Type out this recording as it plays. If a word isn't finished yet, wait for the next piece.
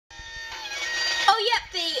Oh,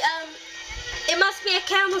 yeah, it must be a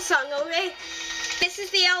camel song, okay? This is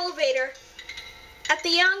the elevator at the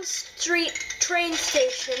Yonge Street train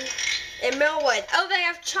station in Millwood. Oh, they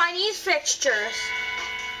have Chinese fixtures.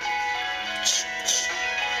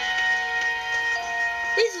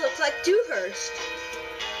 These look like Dewhurst.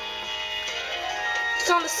 It's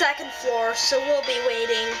on the second floor, so we'll be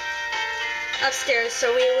waiting upstairs,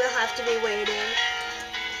 so we will have to be waiting.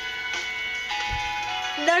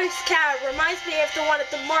 Nice cab, reminds me of the one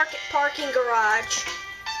at the market parking garage.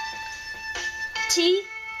 T.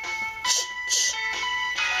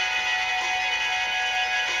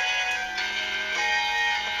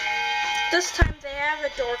 This time they have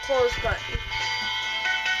a door close button.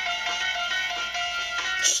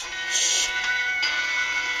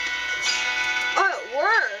 Oh, it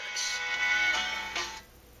works.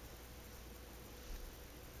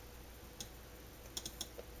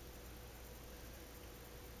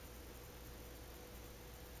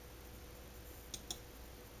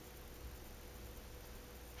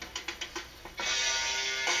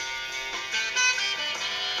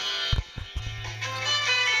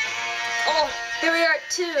 Oh, here we are at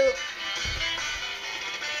 2.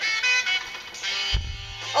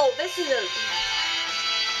 Oh, this is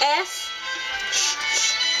a S.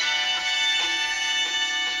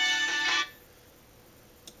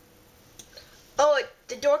 Oh,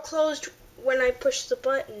 the door closed when I pushed the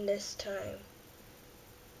button this time.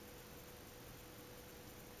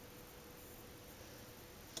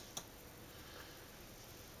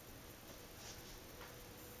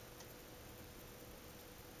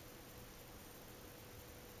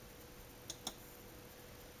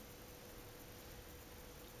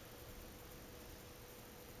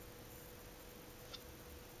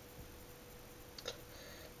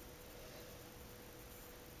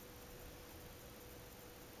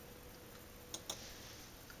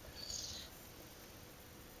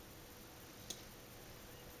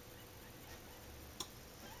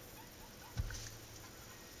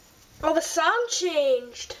 Oh, the song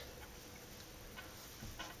changed.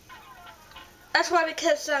 That's why,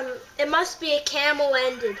 because it must be a camel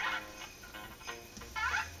ended.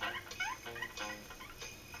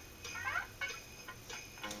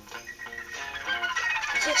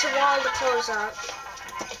 It takes a while to close up.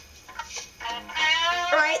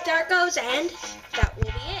 Alright, there it goes, and that will